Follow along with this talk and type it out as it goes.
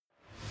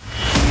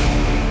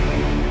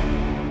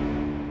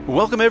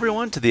Welcome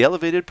everyone to the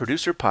Elevated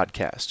Producer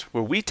Podcast,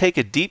 where we take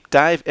a deep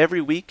dive every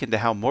week into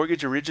how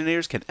mortgage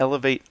originators can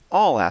elevate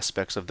all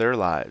aspects of their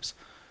lives.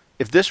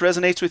 If this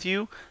resonates with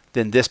you,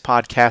 then this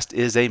podcast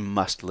is a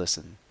must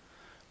listen.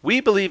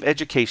 We believe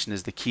education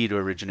is the key to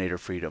originator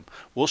freedom.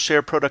 We'll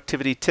share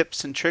productivity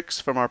tips and tricks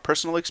from our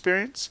personal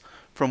experience,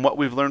 from what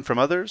we've learned from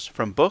others,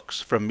 from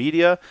books, from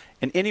media,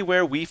 and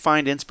anywhere we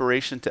find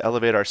inspiration to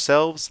elevate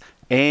ourselves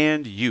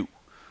and you.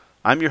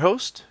 I'm your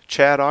host,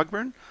 Chad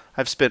Ogburn.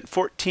 I've spent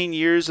 14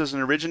 years as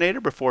an originator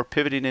before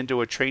pivoting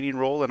into a training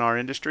role in our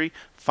industry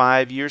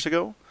 5 years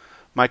ago.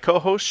 My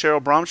co-host,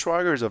 Cheryl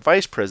Bromschwager, is a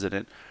vice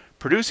president,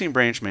 producing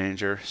branch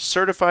manager,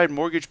 certified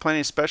mortgage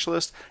planning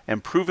specialist,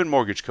 and proven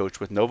mortgage coach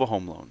with Nova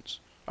Home Loans.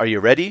 Are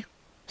you ready?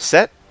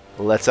 Set?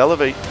 Let's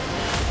elevate.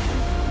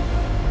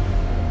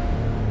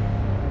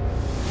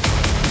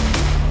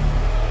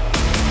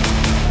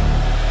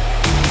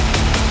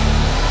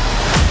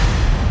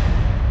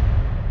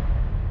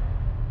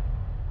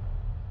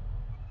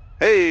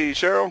 Hey,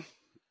 Cheryl.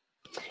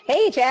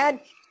 Hey, Chad.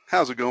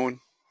 How's it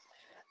going?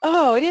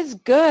 Oh, it is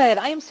good.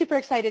 I am super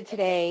excited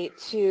today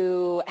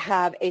to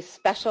have a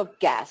special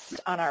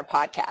guest on our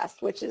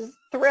podcast, which is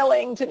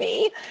thrilling to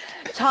me.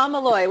 Tom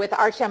Malloy with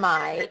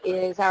ArchMI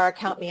is our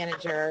account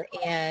manager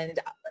and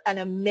an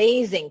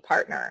amazing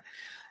partner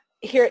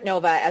here at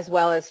Nova, as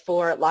well as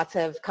for lots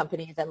of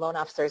companies and loan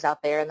officers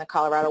out there in the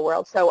Colorado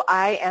world. So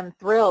I am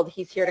thrilled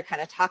he's here to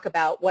kind of talk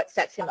about what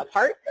sets him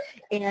apart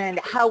and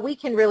how we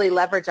can really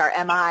leverage our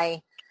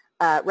MI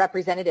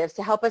representatives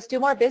to help us do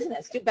more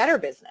business, do better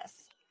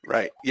business.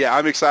 Right. Yeah,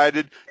 I'm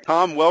excited.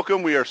 Tom,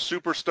 welcome. We are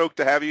super stoked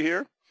to have you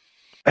here.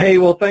 Hey,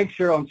 well, thanks,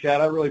 Cheryl and Chad.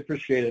 I really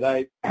appreciate it.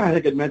 I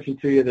think I'd mentioned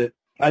to you that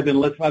I've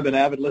been an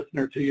avid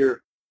listener to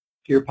your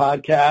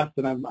podcast,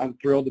 and I'm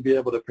thrilled to be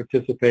able to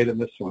participate in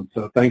this one.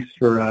 So thanks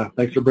for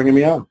bringing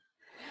me on.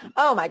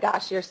 Oh my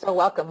gosh, you're so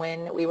welcome.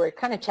 When we were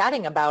kind of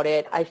chatting about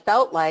it, I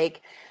felt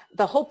like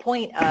the whole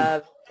point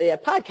of the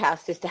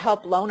podcast is to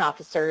help loan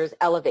officers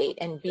elevate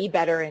and be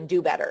better and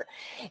do better.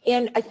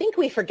 And I think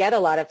we forget a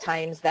lot of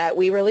times that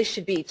we really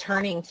should be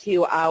turning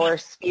to our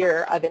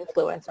sphere of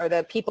influence, or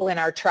the people in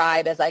our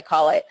tribe, as I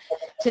call it,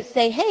 to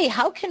say, hey,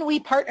 how can we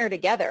partner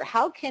together?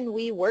 How can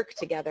we work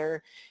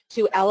together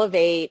to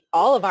elevate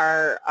all of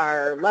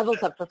our levels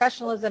of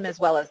professionalism as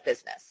well as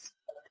business?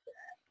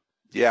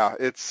 Yeah,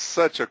 it's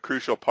such a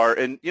crucial part.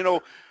 And,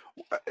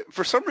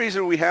 for some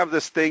reason we have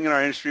this thing in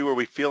our industry where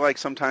we feel like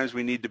sometimes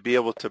we need to be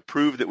able to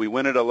prove that we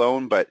win it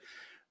alone. But,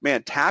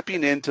 man,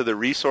 tapping into the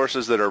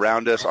resources that are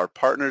around us, our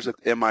partners at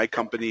MI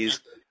companies,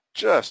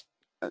 just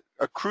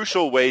a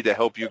crucial way to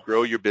help you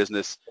grow your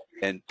business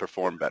and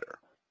perform better.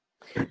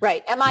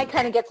 Right. MI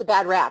kind of gets a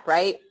bad rap,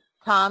 right,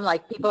 Tom?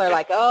 Like, people are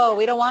like, oh,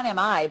 we don't want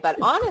MI. But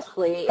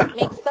honestly, it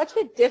makes such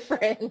a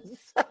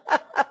difference.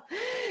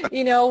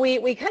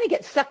 We kind of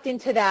get sucked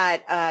into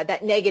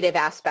that negative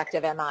aspect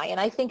of MI. And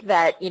I think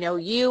that,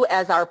 you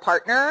as our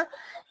partner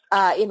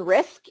in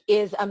risk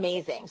is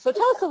amazing. So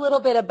tell us a little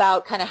bit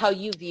about kind of how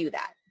you view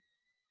that.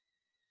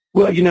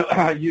 Well,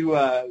 that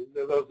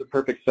was the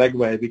perfect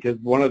segue, because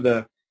one of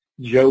the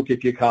joke,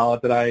 if you call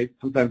it, that I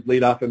sometimes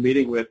lead off a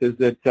meeting with is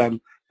that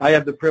I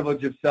have the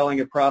privilege of selling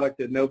a product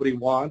that nobody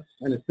wants,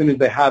 and as soon as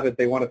they have it,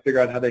 they want to figure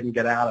out how they can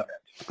get out of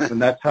it.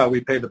 And that's how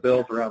we pay the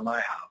bills around my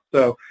house.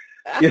 So,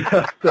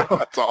 so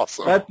that's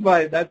awesome. That's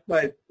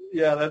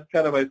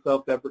kind of my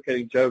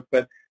self-deprecating joke.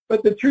 But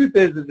the truth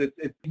is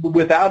it's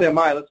without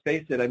MI, let's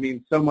face it, I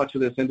mean, so much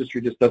of this industry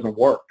just doesn't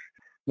work.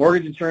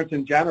 Mortgage insurance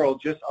in general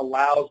just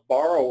allows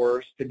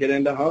borrowers to get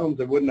into homes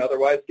that wouldn't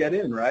otherwise get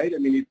in, right? I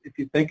mean, if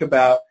you think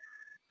about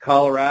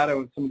Colorado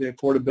and some of the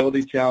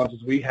affordability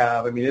challenges we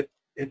have, I mean,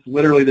 it's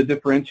literally the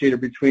differentiator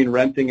between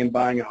renting and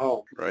buying a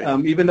home.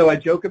 Right. Even though I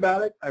joke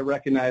about it, I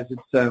recognize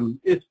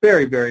it's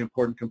very, very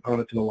important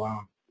component to the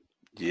loan.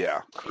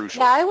 Yeah,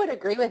 crucial. Yeah, I would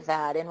agree with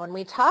that. And when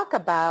we talk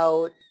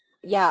about,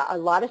 a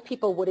lot of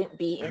people wouldn't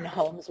be in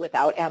homes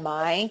without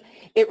MI,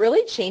 it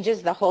really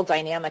changes the whole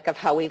dynamic of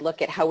how we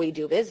look at how we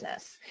do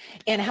business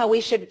and how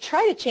we should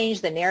try to change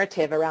the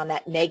narrative around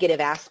that negative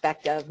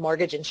aspect of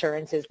mortgage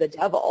insurance is the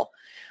devil.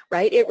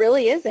 Right? It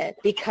really isn't,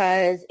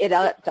 because it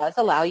does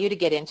allow you to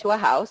get into a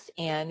house,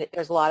 and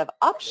there's a lot of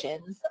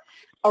options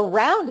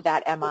around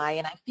that MI.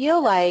 And I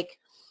feel like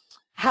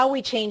how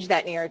we change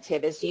that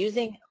narrative is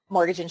using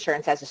mortgage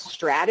insurance as a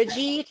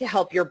strategy to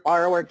help your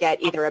borrower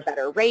get either a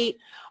better rate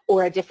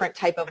or a different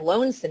type of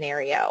loan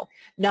scenario,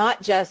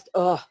 not just,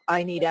 oh,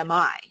 I need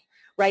MI.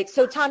 Right?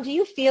 So, Tom, do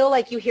you feel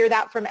like you hear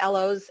that from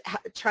LOs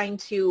trying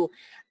to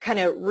kind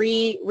of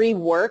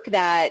rework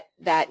that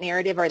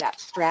narrative or that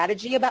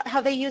strategy about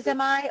how they use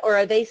MI, or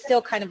are they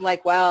still kind of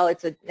like, well,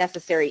 it's a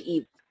necessary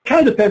evil?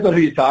 Kind of depends on who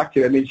you talk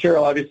to. I mean,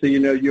 Cheryl, obviously,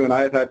 you and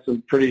I have had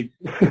some pretty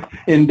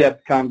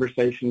in-depth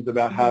conversations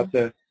about how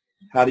to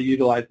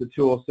utilize the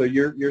tool. So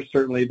you're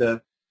certainly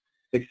the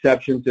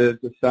exception to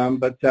some,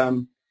 but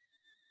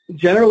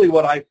generally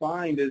what I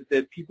find is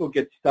that people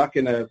get stuck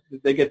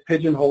they get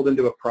pigeonholed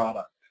into a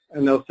product,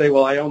 and they'll say,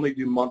 well, I only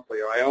do monthly,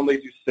 or I only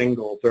do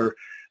singles, or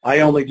I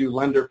only do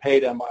lender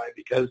paid MI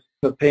because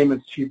the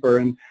payment's cheaper.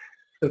 And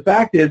The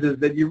fact is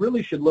that you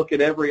really should look at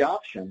every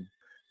option.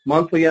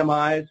 Monthly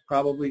MI is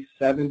probably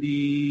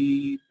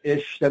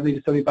 70-ish, 70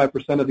 to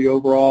 75% of the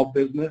overall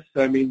business.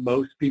 I mean,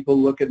 most people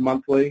look at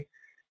monthly.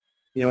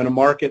 You know, in a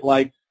market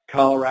like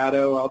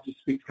Colorado, I'll just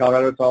speak to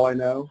Colorado, that's all I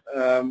know.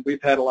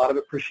 We've had a lot of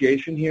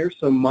appreciation here,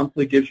 so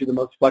monthly gives you the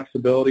most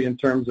flexibility in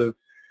terms of,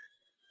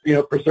 you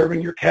know,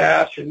 preserving your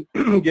cash and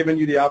giving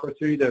you the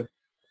opportunity to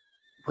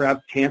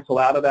perhaps cancel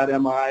out of that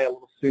MI a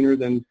little sooner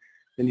than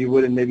you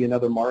would in maybe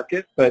another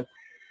market. But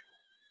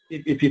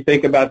if you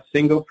think about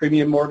single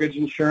premium mortgage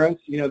insurance,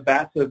 you know,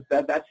 that's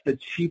the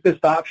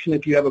cheapest option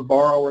if you have a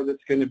borrower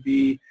that's going to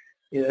be,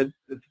 you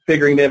know,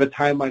 figuring they have a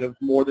timeline of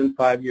more than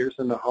 5 years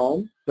in the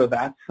home. So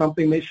that's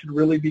something they should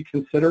really be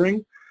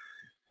considering.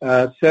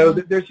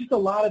 There's just a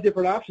lot of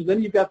different options.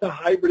 Then you've got the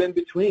hybrid in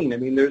between. I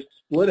mean, there's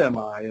split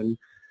MI,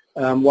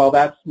 and while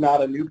that's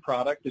not a new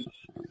product,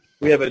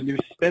 we have a new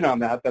spin on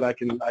that I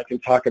can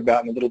talk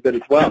about in a little bit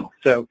as well.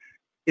 So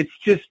it's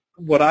just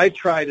what I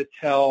try to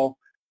tell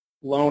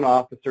loan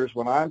officers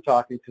when I'm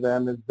talking to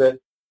them is that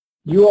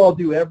you all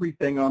do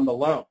everything on the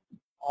loan.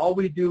 All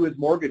we do is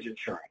mortgage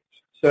insurance.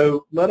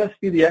 So let us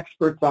be the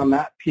experts on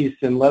that piece,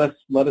 and let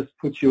us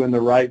put you in the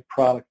right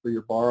product for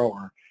your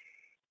borrower,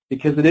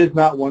 because it is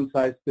not one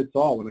size fits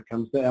all when it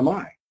comes to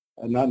MI,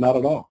 not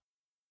at all.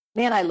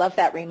 Man, I love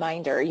that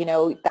reminder. You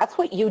know, that's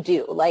what you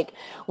do. Like,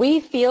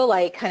 we feel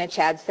like, kind of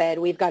Chad said,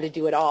 we've got to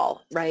do it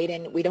all, right?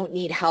 And we don't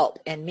need help.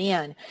 And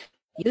man,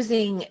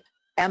 using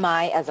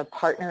MI as a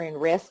partner in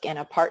risk and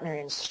a partner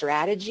in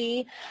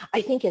strategy,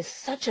 I think is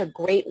such a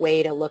great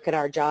way to look at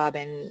our job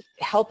and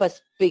help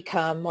us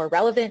become more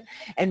relevant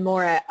and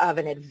more of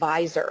an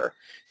advisor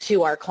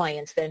to our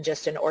clients than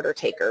just an order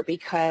taker.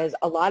 Because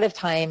a lot of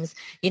times,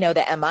 you know,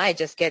 the MI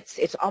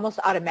it's almost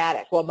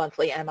automatic, well,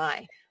 monthly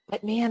MI.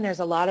 But man, there's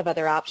a lot of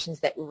other options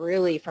that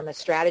really, from a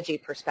strategy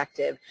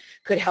perspective,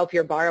 could help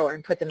your borrower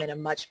and put them in a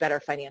much better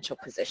financial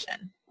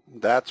position.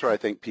 That's where I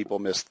think people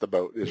miss the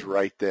boat, is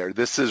right there.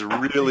 This is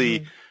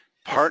really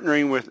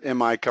partnering with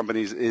MI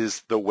companies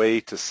is the way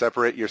to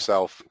separate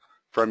yourself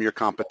from your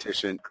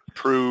competition,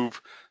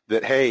 prove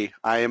that, hey,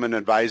 I am an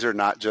advisor,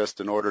 not just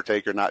an order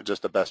taker, not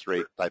just a best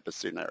rate type of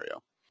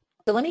scenario.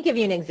 So let me give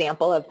you an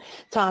example of,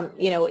 Tom,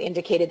 you know,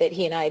 indicated that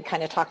he and I had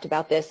kind of talked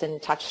about this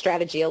and talked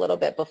strategy a little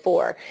bit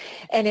before.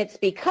 And it's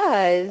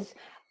because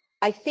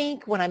I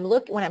think when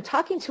I'm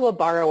talking to a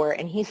borrower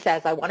and he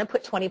says, I want to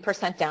put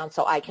 20% down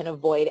so I can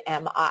avoid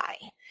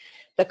MI,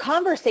 the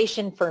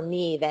conversation for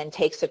me then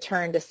takes a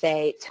turn to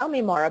say, tell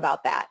me more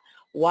about that.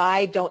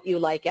 Why don't you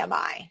like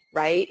MI,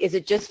 right? Is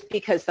it just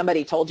because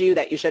somebody told you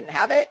that you shouldn't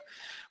have it,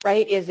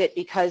 right? Is it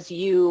because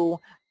you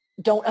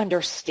don't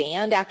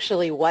understand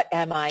actually what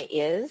MI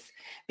is?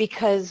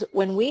 Because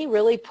when we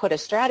really put a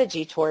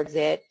strategy towards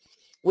it,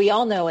 we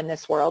all know in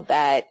this world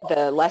that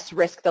the less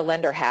risk the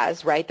lender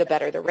has, right, the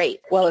better the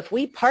rate. Well, if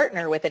we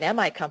partner with an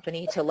MI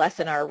company to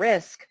lessen our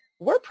risk,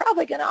 we're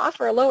probably going to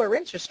offer a lower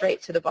interest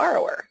rate to the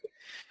borrower,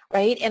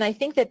 right? And I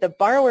think that the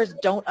borrowers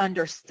don't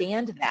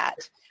understand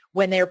that.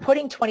 When they're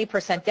putting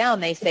 20% down,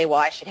 they say, well,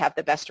 I should have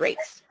the best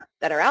rates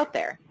that are out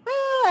there.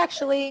 Well,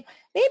 actually,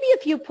 maybe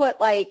if you put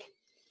like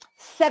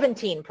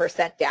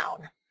 17%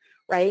 down,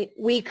 right,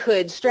 we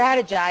could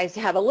strategize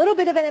to have a little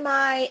bit of an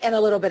MI and a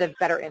little bit of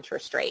better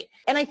interest rate.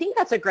 And I think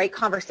that's a great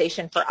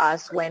conversation for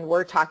us when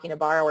we're talking to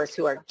borrowers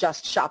who are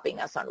just shopping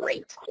us on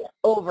rate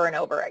over and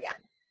over again.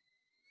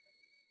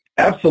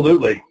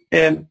 Absolutely.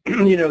 And,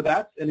 you know,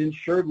 that's an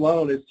insured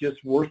loan is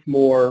just worth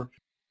more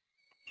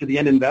to the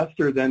end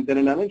investor than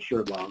an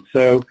uninsured loan.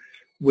 So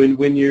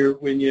when you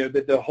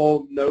the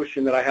whole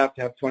notion that I have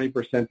to have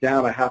 20%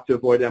 down, I have to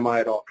avoid MI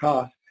at all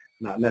costs,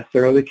 not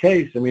necessarily the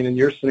case. I mean, in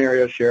your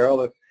scenario,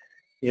 Cheryl, if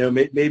you know,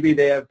 maybe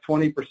they have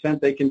 20%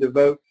 they can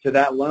devote to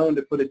that loan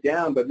to put it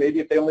down, but maybe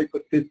if they only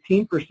put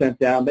 15%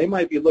 down, they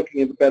might be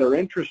looking at a better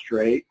interest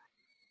rate.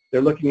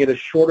 They're looking at a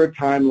shorter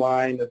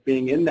timeline of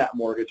being in that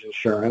mortgage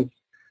insurance.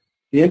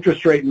 The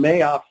interest rate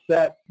may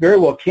offset, very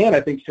well can. I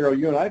think, Cheryl,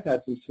 you and I have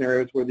had some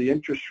scenarios where the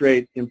interest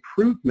rate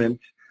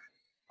improvement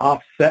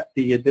offset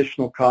the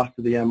additional cost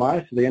of the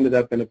MI, so they ended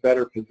up in a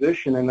better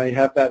position, and they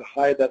have that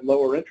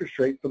lower interest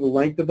rate for the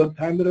length of the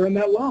time that they're in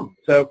that loan.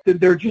 So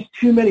there are just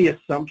too many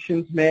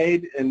assumptions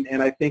made,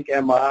 and I think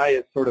MI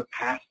is sort of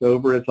passed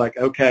over as like,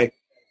 okay,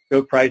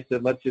 go price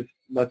it, let's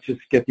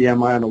just get the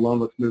MI on the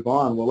loan, let's move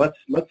on. Well,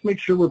 let's make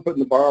sure we're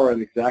putting the borrower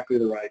in exactly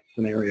the right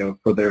scenario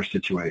for their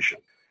situation.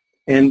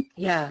 And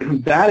yeah,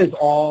 that is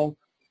all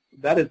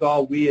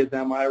we as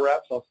MI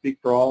reps, I'll speak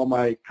for all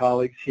my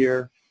colleagues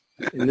here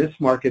in this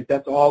market,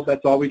 that's all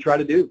we try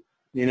to do.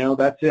 You know,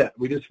 that's it.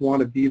 We just want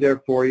to be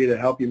there for you to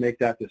help you make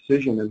that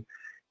decision. And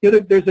you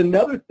know, there's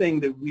another thing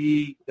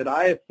that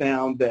I have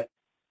found that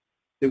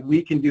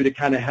we can do to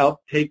kind of help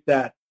take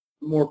that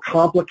more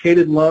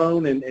complicated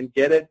loan and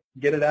get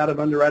it out of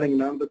underwriting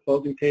and onto the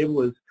closing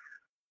table is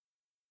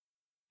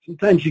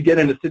sometimes you get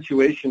in a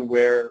situation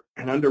where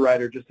an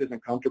underwriter just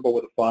isn't comfortable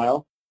with a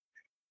file.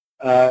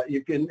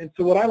 And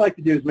so what I like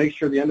to do is make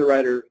sure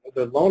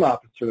the loan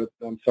officer,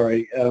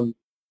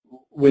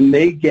 when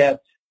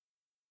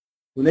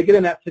when they get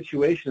in that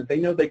situation, they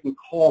know they can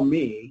call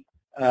me,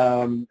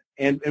 and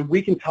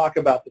we can talk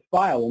about the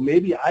file. Well,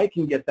 maybe I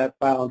can get that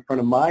file in front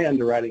of my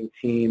underwriting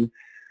team.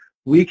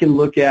 We can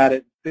look at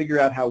it, figure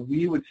out how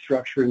we would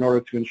structure it in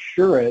order to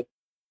insure it.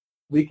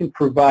 We can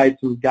provide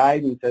some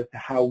guidance as to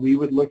how we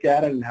would look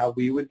at it and how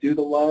we would do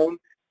the loan.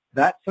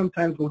 That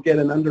sometimes will get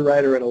an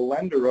underwriter and a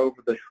lender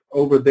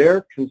over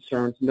their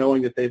concerns,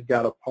 knowing that they've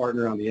got a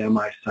partner on the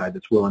MI side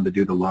that's willing to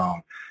do the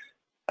loan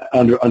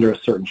under a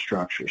certain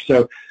structure.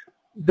 So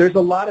there's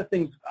a lot of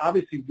things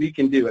obviously we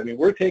can do. I mean,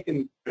 we're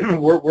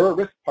a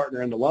risk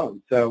partner in the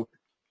loan. So,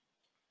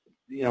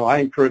 I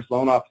encourage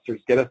loan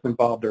officers, get us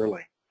involved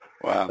early.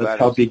 Wow, let's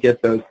help you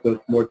get those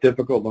more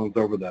difficult loans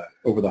over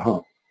the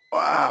hump.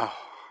 Wow,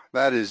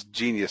 that is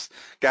genius,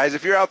 guys.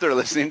 If you're out there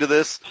listening to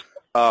this,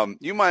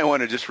 you might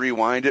want to just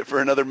rewind it for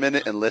another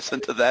minute and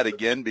listen to that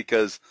again,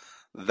 because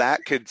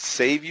that could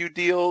save you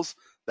deals.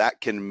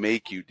 That can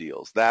make you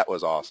deals. That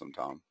was awesome,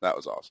 Tom. That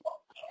was awesome.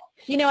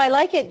 I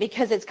like it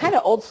because it's kind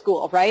of old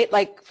school, right?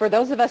 Like for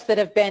those of us that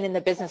have been in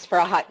the business for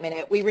a hot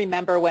minute, we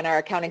remember when our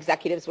account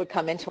executives would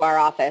come into our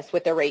office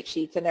with their rate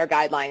sheets and their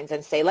guidelines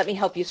and say, let me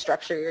help you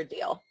structure your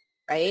deal,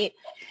 right?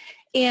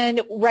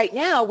 And right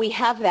now we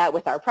have that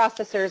with our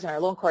processors and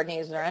our loan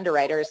coordinators and our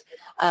underwriters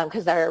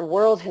because our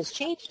world has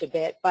changed a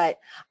bit. But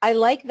I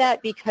like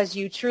that because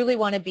you truly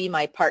want to be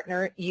my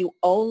partner. You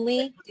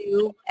only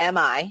do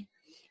MI,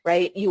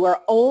 right? You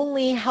are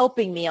only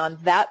helping me on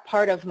that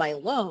part of my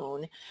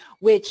loan,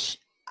 which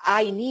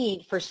I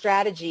need for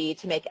strategy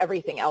to make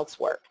everything else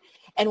work.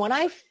 And when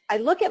I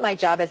look at my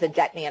job as a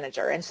debt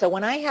manager, and so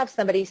when I have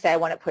somebody say I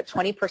want to put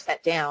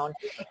 20% down,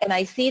 and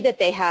I see that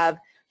they have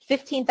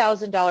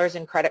 $15,000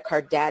 in credit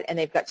card debt, and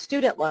they've got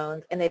student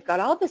loans, and they've got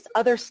all this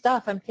other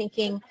stuff, I'm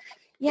thinking,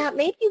 yeah,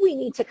 maybe we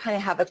need to kind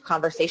of have a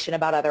conversation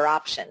about other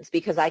options,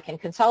 because I can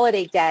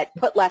consolidate debt,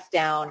 put less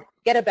down,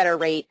 get a better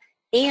rate,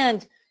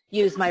 and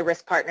use my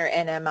risk partner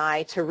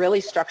NMI to really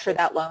structure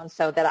that loan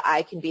so that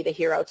I can be the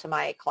hero to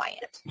my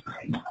client.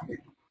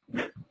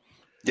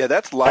 Yeah,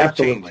 that's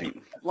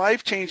life-changing.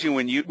 Life-changing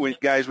when you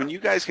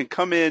guys can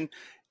come in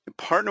and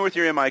partner with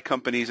your MI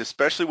companies,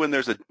 especially when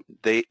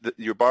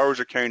your borrowers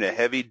are carrying a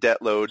heavy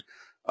debt load,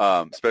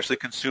 especially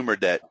consumer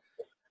debt.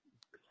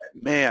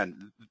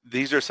 Man,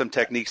 these are some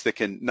techniques that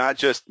can not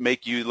just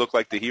make you look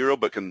like the hero,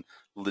 but can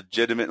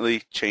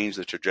legitimately change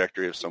the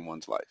trajectory of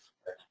someone's life.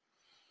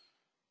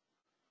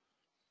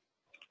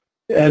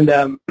 And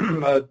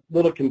a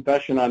little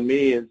confession on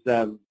me is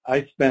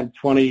I spent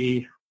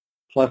 20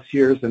 plus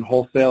years in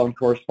wholesale and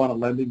correspondent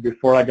lending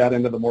before I got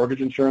into the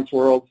mortgage insurance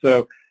world.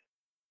 So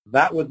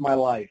that was my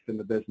life in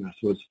the business,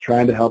 was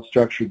trying to help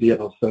structure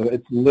deals. So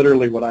it's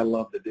literally what I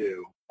love to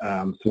do.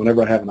 So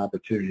whenever I have an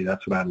opportunity,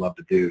 that's what I love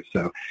to do.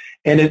 So,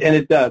 and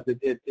it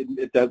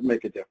does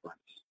make a difference.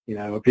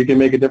 If you can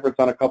make a difference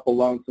on a couple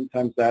loans,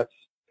 sometimes that's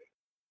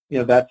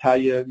how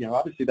you,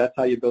 obviously that's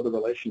how you build a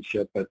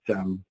relationship, but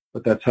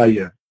that's how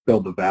you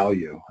build the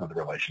value of the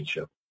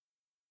relationship.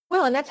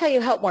 Well, and that's how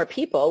you help more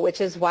people, which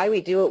is why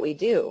we do what we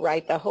do,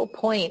 right? The whole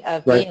point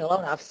of being a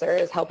loan officer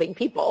is helping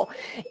people.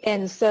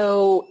 And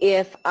so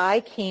if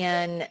I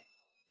can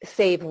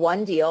save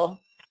one deal,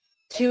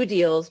 two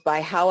deals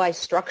by how I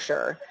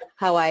structure,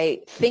 how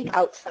I think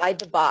outside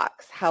the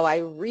box, how I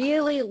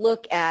really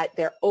look at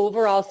their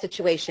overall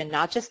situation,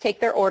 not just take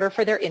their order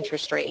for their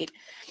interest rate,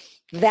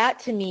 that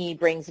to me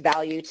brings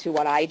value to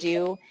what I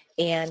do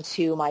and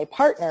to my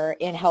partner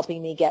in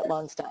helping me get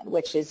loans done,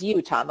 which is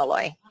you, Tom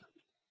Malloy.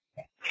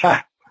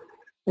 Ha.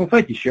 Well,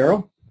 thank you,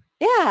 Cheryl.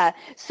 Yeah.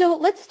 So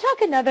let's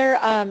talk another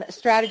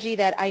strategy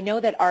that I know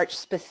that Arch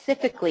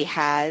specifically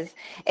has.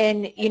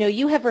 And,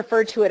 you have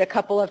referred to it a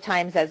couple of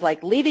times as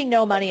like leaving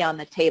no money on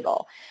the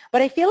table.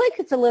 But I feel like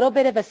it's a little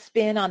bit of a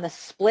spin on the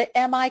split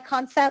MI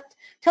concept.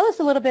 Tell us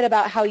a little bit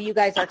about how you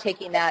guys are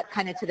taking that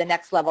kind of to the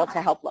next level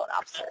to help loan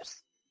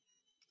officers.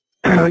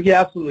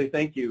 Yeah, absolutely.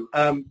 Thank you.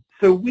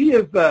 So we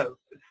have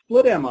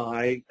split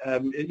MI.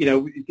 If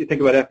you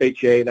think about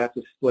FHA, that's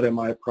a split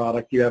MI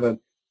product. You have an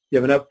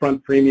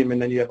upfront premium,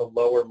 and then you have a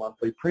lower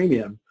monthly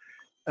premium.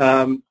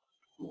 Split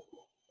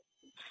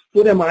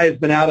MI has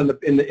been out in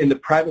the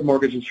private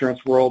mortgage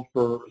insurance world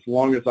for as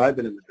long as I've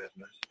been in the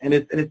business, and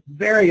it's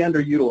very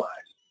underutilized.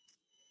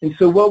 And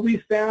so what we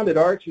found at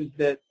Arch is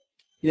that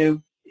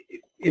in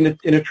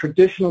a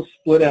traditional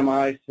split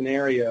MI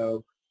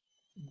scenario,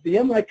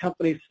 the MI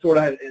companies sort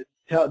of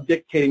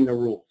dictating the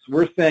rules.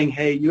 We're saying,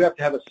 hey, you have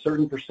to have a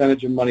certain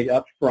percentage of money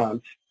up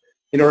front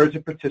in order to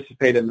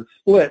participate in the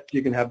split.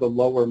 You can have the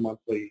lower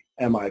monthly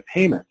MI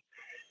payment.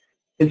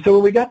 And so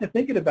when we got to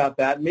thinking about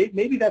that,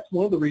 maybe that's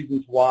one of the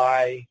reasons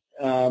why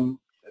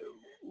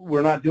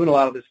we're not doing a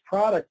lot of this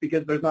product,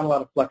 because there's not a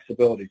lot of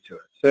flexibility to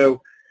it. So a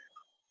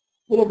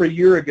little over a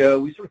year ago,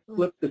 we sort of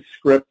flipped the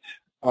script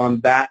on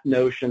that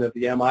notion of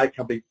the MI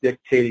company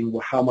dictating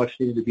how much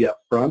needed to be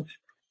up front.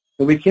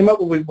 And we came up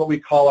with what we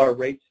call our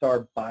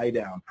RateStar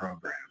buy-down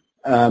program.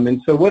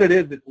 And so what it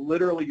is, it's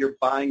literally you're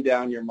buying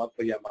down your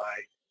monthly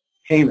MI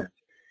payment.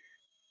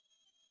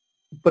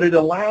 But it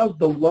allows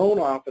the loan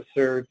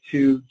officer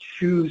to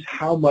choose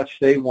how much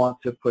they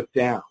want to put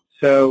down.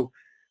 So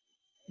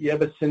you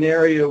have a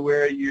scenario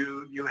where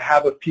you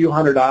have a few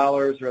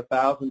 $100 or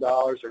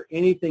 $1,000 or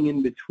anything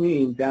in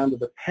between down to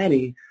the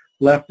penny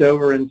left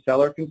over in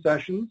seller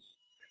concessions.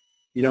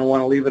 You don't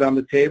want to leave it on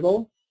the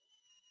table.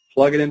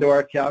 Plug it into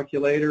our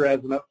calculator as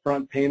an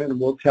upfront payment,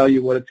 and we'll tell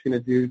you what it's going to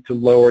do to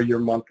lower your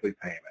monthly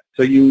payment.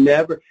 So you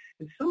never,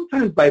 and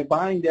sometimes by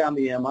buying down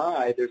the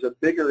MI, there's a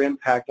bigger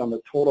impact on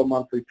the total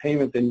monthly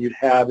payment than you'd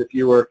have if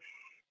you were,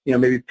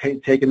 maybe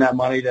taking that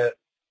money to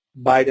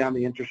buy down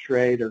the interest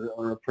rate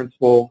or a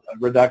principal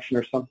reduction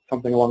or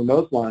something along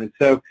those lines.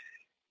 So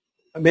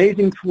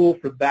amazing tool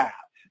for that.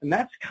 And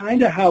that's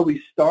kind of how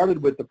we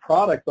started with the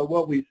product. But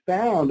what we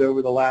found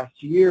over the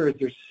last year is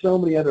there's so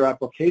many other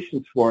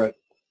applications for it.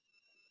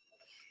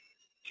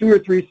 2 or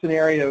 3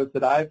 scenarios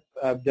that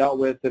I've dealt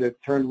with that have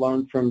turned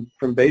loans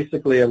from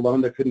basically a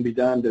loan that couldn't be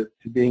done to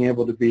being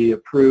able to be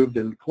approved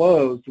and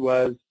closed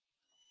was,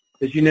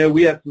 as you know,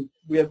 we have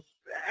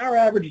our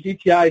average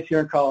DTIs here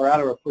in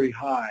Colorado are pretty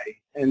high.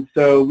 And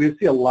so we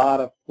see a lot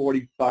of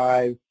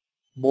 45,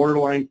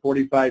 borderline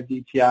 45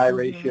 DTI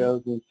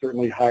ratios, and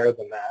certainly higher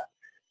than that.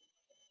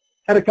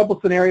 Had a couple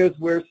scenarios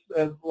where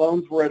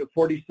loans were at a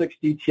 46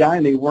 DTI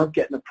and they weren't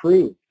getting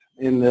approved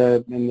in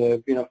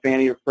the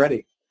Fannie or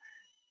Freddie,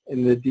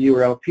 in the D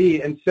or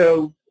LP. And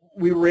so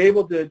we were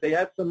able to, they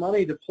had some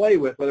money to play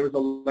with, whether it was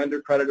a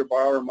lender, creditor,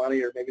 borrower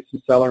money, or maybe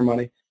some seller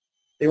money.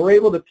 They were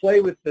able to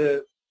play with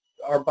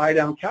our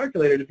buy-down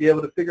calculator to be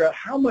able to figure out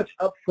how much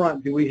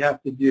upfront do we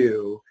have to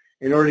do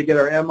in order to get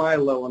our MI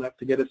low enough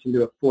to get us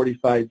into a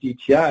 45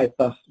 DTI,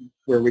 thus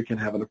where we can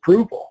have an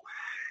approval.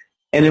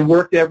 And it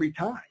worked every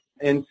time.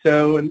 And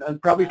so in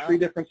probably 3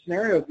 different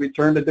scenarios, we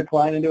turned a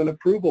decline into an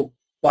approval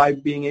by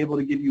being able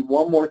to give you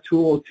one more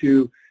tool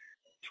to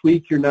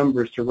tweak your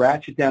numbers, to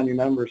ratchet down your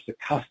numbers, to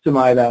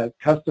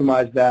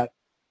customize that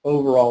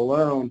overall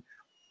loan.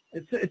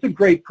 It's a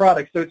great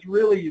product. So it's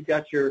really, you've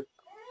got your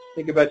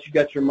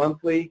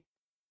monthly,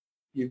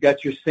 you've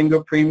got your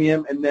single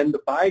premium, and then the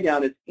buy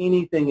down is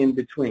anything in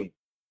between.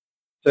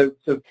 So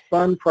it's a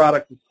fun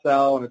product to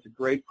sell, and it's a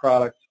great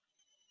product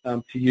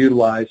to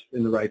utilize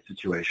in the right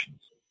situations.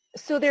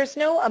 So there's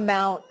no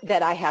amount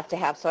that I have to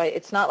have. So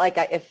it's not like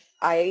if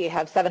I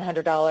have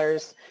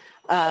 $700,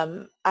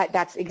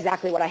 that's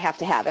exactly what I have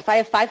to have. If I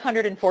have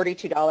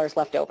 $542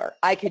 left over,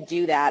 I could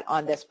do that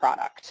on this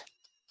product.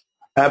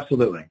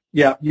 Absolutely.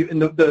 Yeah.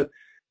 And the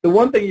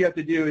one thing you have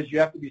to do is you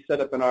have to be set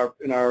up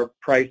in our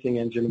pricing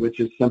engine, which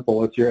is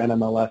simple. It's your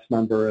NMLS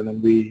number, and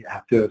then we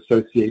have to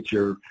associate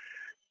your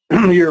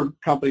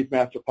company's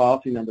master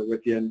policy number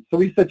with you. And so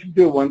we said you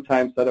do a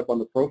one-time setup on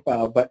the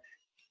profile, but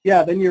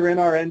yeah, then you're in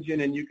our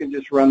engine and you can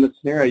just run the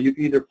scenario. You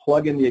can either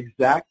plug in the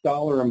exact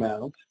dollar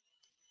amount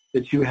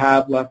that you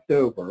have left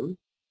over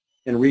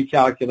and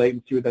recalculate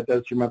and see what that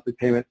does to your monthly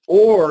payment.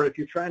 Or if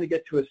you're trying to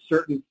get to a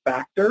certain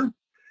factor,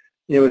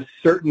 you're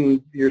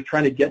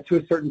trying to get to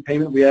a certain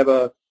payment, we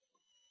have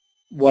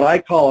what I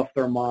call a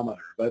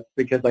thermometer, but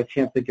because I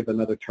can't think of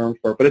another term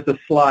for it, but it's a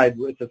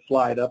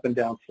slide, up and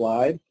down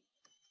slide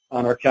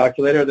on our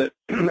calculator that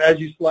as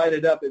you slide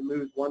it up, it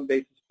moves 1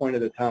 basis point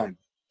at a time.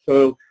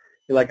 So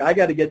you're like, I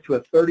got to get to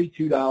a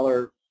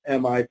 $32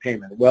 MI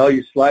payment. Well,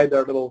 you slide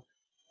our little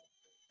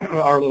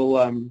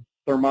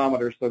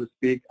thermometer, so to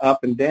speak,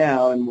 up and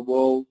down, and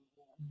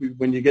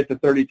when you get to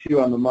 32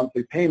 on the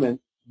monthly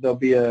payment, there'll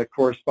be a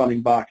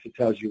corresponding box that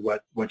tells you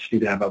what you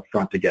need to have up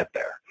front to get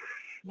there.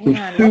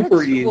 Man,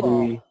 super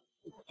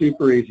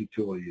easy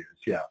tool to use.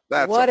 Yeah,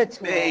 that's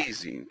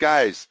amazing,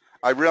 guys.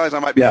 I realize I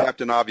might be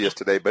Captain Obvious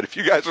today, but if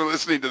you guys are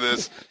listening to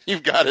this,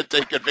 you've got to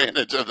take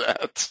advantage of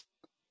that.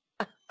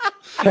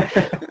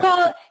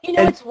 Well,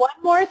 it's one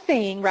more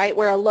thing, right,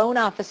 where a loan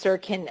officer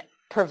can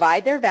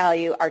provide their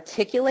value,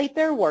 articulate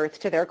their worth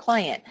to their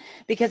client.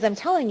 Because I'm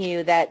telling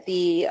you that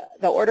the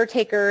order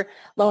taker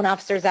loan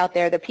officers out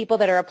there, the people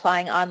that are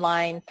applying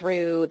online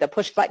through the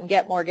push button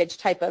get mortgage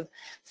type of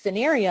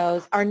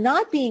scenarios are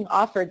not being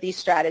offered these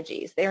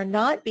strategies. They are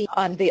not being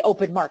on the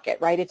open market,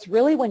 right? It's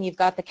really when you've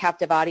got the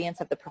captive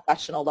audience of the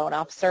professional loan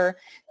officer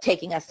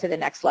taking us to the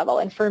next level.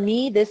 And for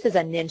me, this is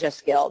a ninja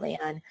skill,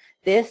 man.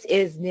 This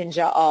is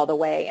ninja all the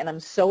way. And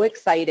I'm so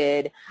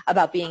excited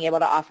about being able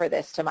to offer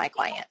this to my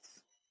clients.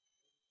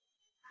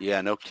 Yeah,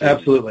 no kidding.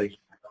 Absolutely.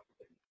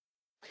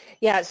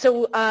 Yeah,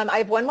 so I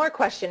have one more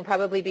question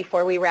probably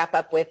before we wrap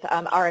up with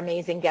our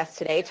amazing guest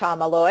today, Tom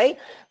Malloy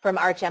from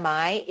Arch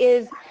MI,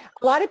 is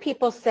a lot of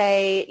people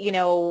say,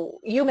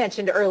 you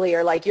mentioned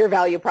earlier, like your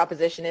value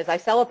proposition is I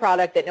sell a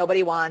product that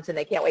nobody wants and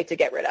they can't wait to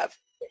get rid of.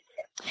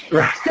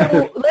 Right.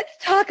 So let's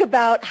talk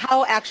about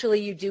how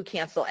actually you do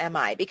cancel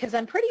MI, because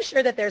I'm pretty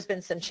sure that there's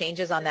been some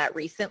changes on that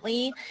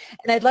recently,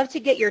 and I'd love to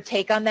get your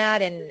take on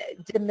that and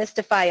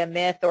demystify a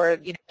myth or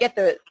get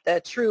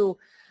the true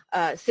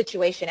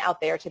situation out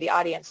there to the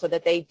audience so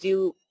that they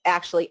do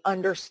actually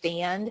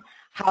understand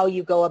how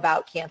you go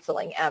about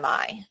canceling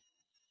MI.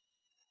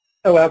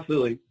 Oh,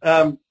 absolutely.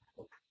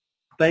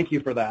 Thank you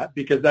for that,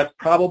 because that's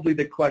probably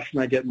the question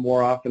I get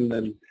more often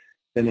than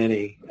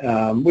any,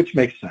 which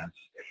makes sense.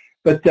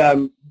 But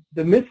the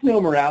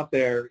misnomer out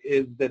there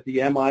is that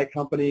the MI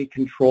company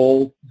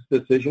controls the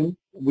decision.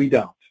 We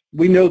don't.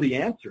 we know the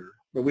answer,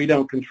 but we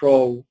don't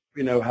control,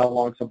 how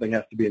long something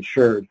has to be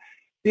insured.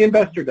 The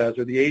investor does,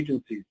 or the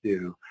agencies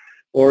do,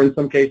 or in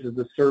some cases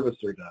the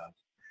servicer does.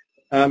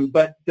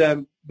 But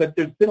there's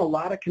been a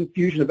lot of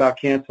confusion about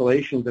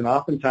cancellations, and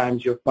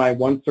oftentimes you'll find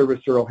one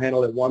servicer will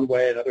handle it one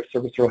way, another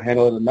servicer will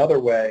handle it another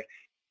way.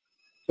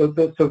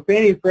 So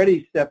Fannie and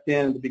Freddie stepped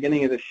in at the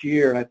beginning of this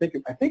year, and I think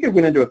it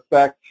went into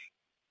effect.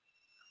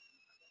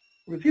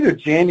 It was either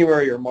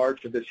January or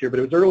March of this year, but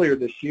it was earlier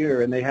this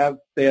year, and they have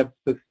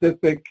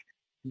specific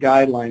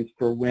guidelines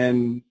for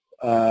when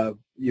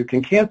you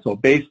can cancel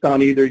based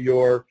on either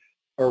your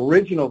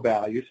original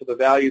value, so the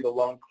value the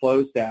loan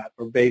closed at,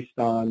 or based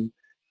on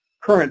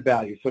current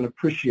value, so an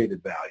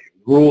appreciated value.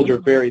 Rules are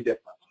very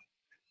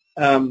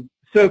different.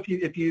 So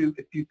if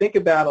you think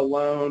about a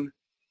loan,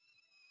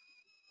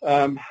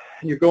 and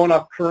you're going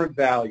off current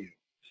value,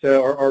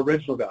 so or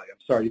original value. I'm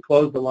sorry, you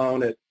closed the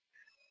loan at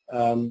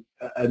a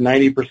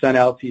 90%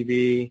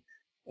 LTV,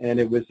 and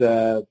it was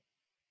a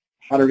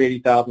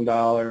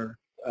 $180,000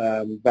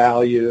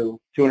 value,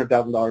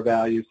 $200,000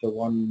 value, so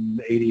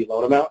 $180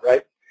 loan amount,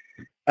 right?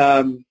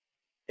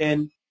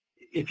 And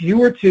if you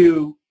were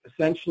to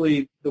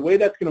essentially, the way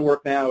that's going to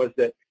work now is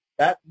that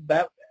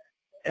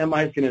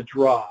MI is going to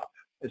drop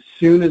as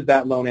soon as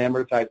that loan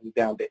amortizes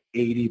down to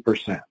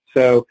 80%.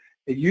 So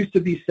it used to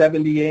be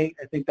 78.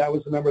 I think that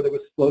was the number that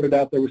was floated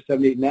out there was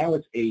 78. Now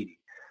it's 80.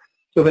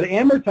 So if it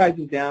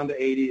amortizes down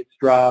to 80, it's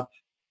dropped.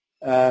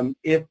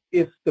 If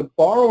the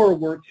borrower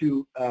were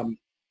to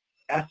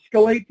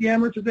escalate the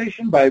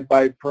amortization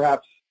by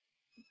perhaps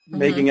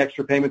making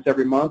extra payments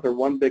every month or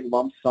one big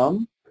lump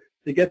sum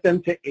to get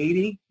them to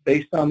 80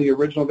 based on the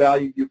original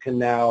value, the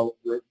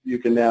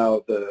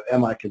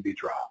MI can be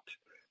dropped.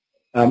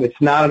 It's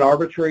not an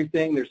arbitrary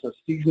thing. There's no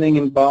seasoning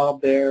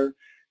involved there.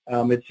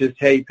 It's just,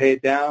 hey, pay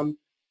it down.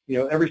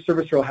 Every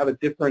servicer will have a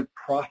different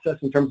process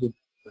in terms of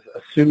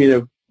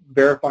assuming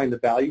verifying the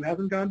value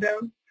hasn't gone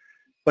down,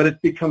 but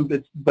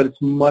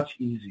it's much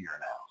easier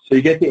now. So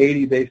you get the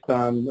 80 based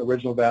on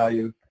original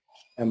value,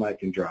 MI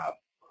can drop.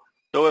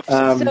 So if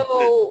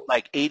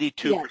like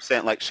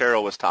 82%, like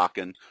Cheryl was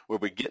talking, where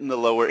we're getting the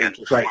lower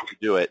interest rate to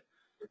do it,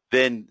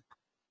 then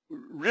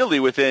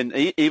really within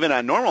even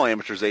a normal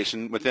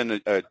amortization,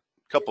 within a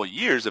couple of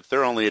years, if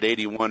they're only at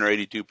 81 or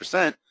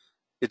 82%,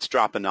 it's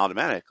dropping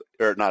automatically,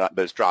 or not,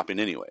 but it's dropping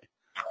anyway.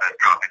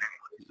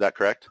 Is that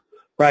correct?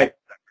 Right.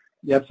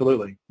 Yeah,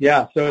 absolutely.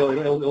 Yeah. So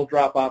it'll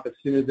drop off as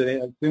soon as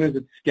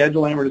its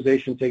scheduled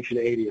amortization takes you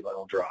to 80,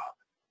 it'll drop.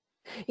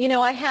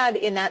 I had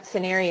in that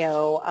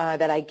scenario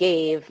that I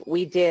gave,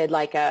 we did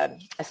like a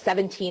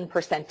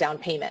 17% down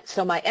payment.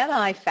 So my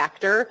MI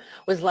factor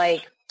was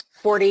like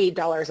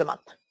 $40 a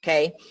month.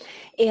 Okay.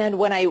 And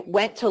when I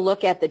went to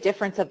look at the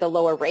difference of the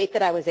lower rate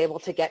that I was able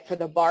to get for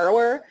the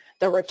borrower,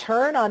 the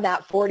return on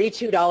that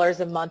 $42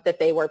 a month that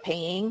they were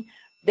paying,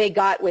 they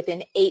got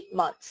within 8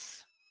 months.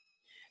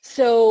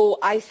 So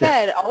I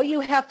said, all you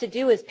have to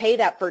do is pay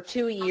that for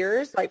 2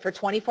 years, like for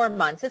 24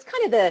 months. It's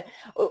kind of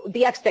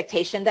the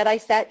expectation that I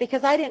set,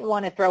 because I didn't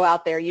want to throw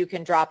out there, you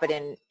can drop it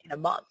in a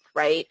month,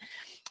 right?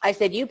 I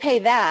said, you pay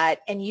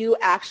that and you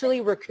actually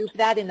recoup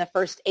that in the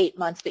first 8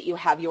 months that you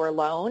have your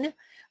loan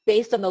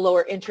based on the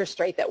lower interest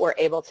rate that we're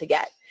able to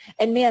get.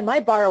 And man, my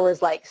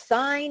borrower's like,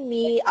 sign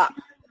me up.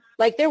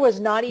 Like there was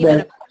not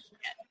even a question.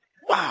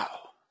 Wow.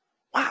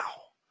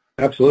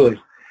 Absolutely.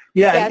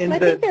 Yeah, yes, and I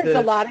think there's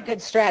a lot of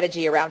good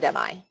strategy around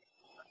MI.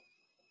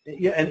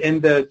 Yeah, and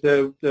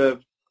the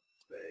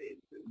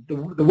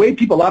way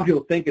a lot of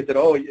people think is that,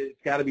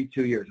 it's got to be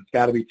 2 years. It's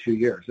got to be 2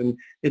 years, and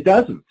it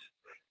doesn't.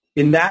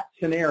 In that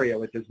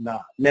scenario, it does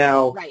not.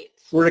 Now,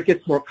 where it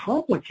gets more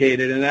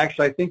complicated, and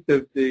actually, I think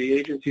the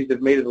agencies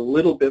have made it a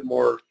little bit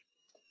more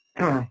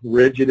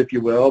rigid, if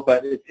you will.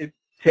 But it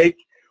take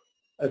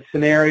a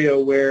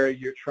scenario where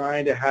you're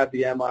trying to have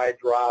the MI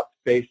drop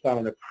based on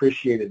an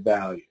appreciated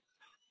value.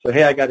 So,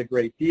 hey, I got a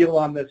great deal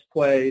on this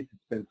place.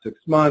 It's been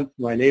 6 months.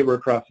 My neighbor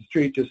across the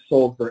street just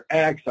sold for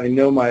X. I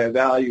know my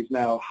value is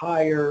now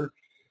higher.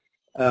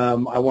 I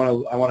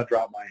want to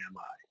drop my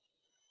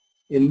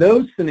MI. In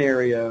those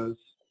scenarios,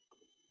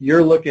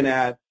 you're looking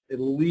at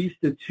least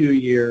a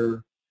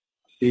 2-year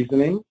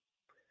seasoning.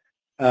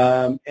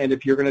 And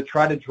if you're going to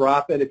try to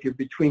drop it, if you're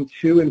between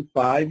 2 and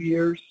 5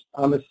 years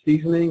on the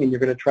seasoning and you're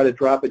going to try to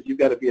drop it, you've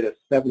got to be at a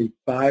 75%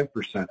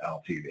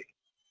 LTV.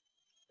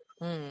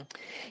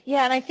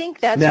 Yeah, and I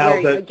think that's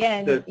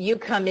where, you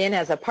come in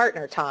as a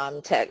partner,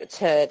 Tom,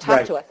 to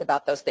talk to us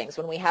about those things.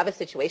 When we have a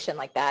situation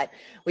like that,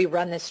 we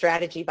run this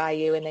strategy by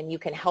you, and then you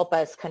can help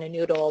us kind of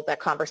noodle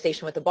that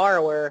conversation with the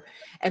borrower,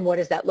 and what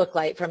does that look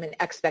like from an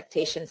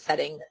expectation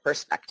setting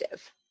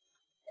perspective?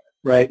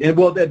 Right, and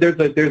well, there's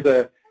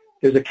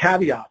a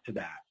caveat to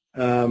that.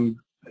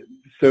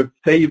 So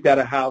say you've got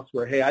a house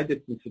where, hey, I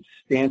did some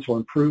substantial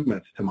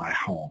improvements to my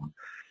home,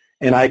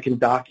 and I can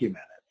document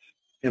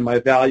it, and my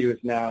value is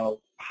now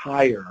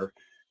higher,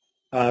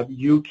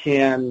 you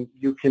can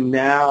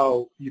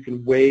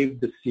waive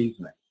the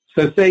seasoning.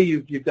 So say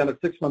you've done a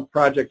 6-month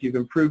project, you've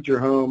improved your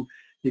home,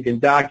 you can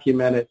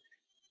document it,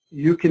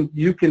 you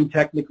can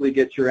technically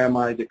get your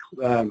MI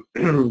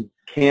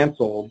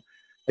canceled.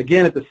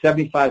 Again, at the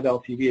 75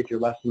 LTV, if you're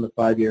less than the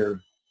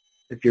 5-year,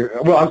 at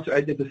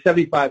the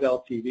 75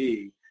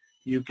 LTV,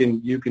 you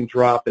can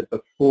drop it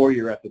before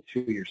you're at the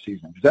 2-year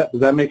season. Does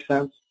that make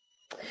sense?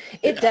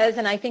 It does,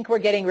 and I think we're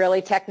getting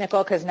really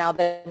technical because now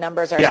the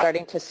numbers are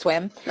starting to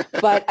swim.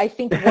 But I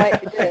think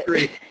what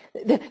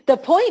the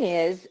point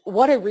is,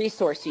 what a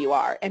resource you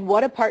are and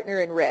what a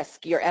partner in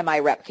risk your MI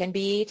rep can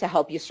be to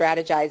help you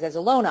strategize as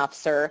a loan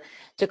officer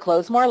to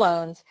close more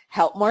loans,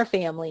 help more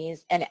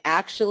families, and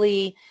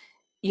actually,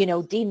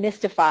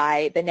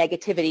 demystify the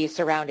negativity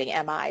surrounding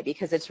MI,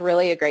 because it's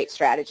really a great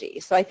strategy.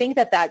 So I think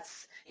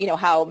that's,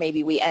 how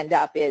maybe we end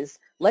up is,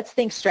 let's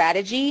think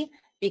strategy,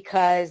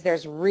 because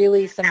there's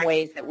really some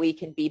ways that we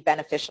can be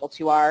beneficial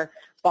to our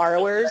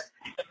borrowers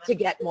to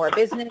get more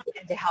business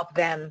and to help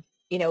them,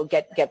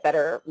 get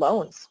better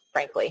loans,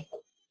 frankly.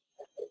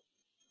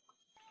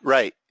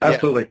 Right.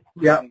 Absolutely.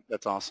 Yeah.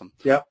 That's awesome.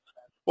 Yeah.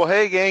 Well,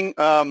 hey, gang.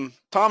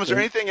 Tom, is there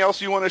anything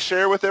else you want to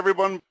share with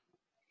everyone?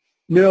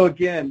 No,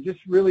 again, just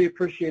really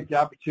appreciate the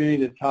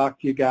opportunity to talk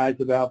to you guys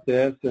about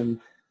this. And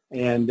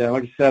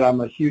like I said,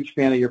 I'm a huge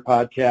fan of your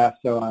podcast,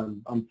 so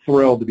I'm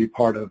thrilled to be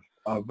part of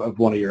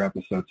one of your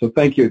episodes. So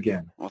thank you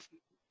again. Well,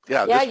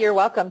 you're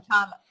welcome,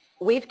 Tom.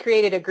 We've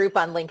created a group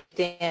on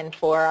LinkedIn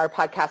for our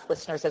podcast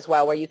listeners as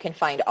well, where you can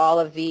find all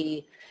of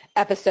the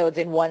episodes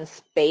in one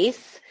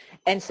space.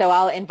 And so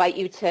I'll invite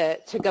you to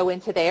go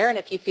into there. And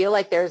if you feel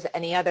like there's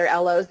any other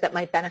LOs that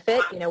might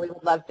benefit, we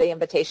would love the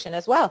invitation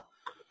as well.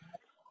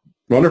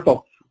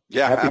 Wonderful.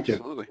 Yeah, Happy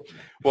absolutely.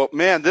 Well,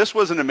 man, this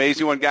was an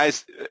amazing one,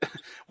 guys.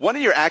 One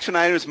of your action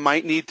items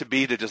might need to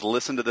be to just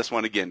listen to this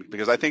one again,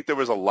 because I think there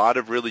was a lot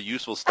of really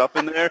useful stuff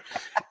in there.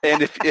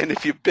 And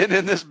if you've been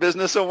in this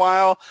business a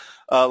while,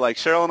 like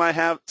Cheryl and I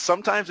have,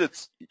 sometimes you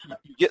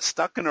get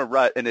stuck in a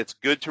rut, and it's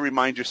good to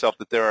remind yourself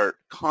that things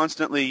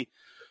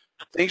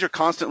are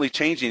constantly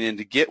changing, and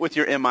to get with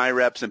your MI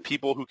reps and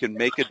people who can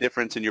make a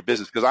difference in your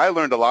business. Because I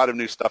learned a lot of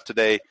new stuff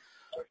today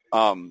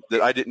that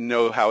I didn't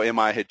know how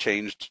MI had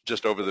changed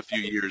just over the few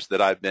years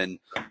that I've been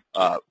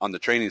on the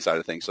training side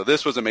of things. So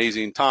this was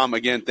amazing. Tom,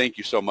 again, thank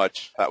you so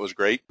much. That was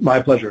great. My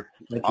pleasure.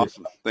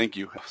 Awesome. Thank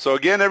you. So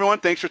again, everyone,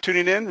 thanks for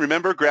tuning in.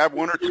 Remember, grab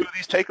one or two of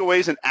these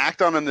takeaways and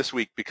act on them this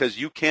week, because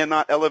you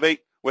cannot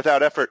elevate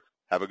without effort.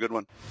 Have a good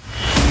one.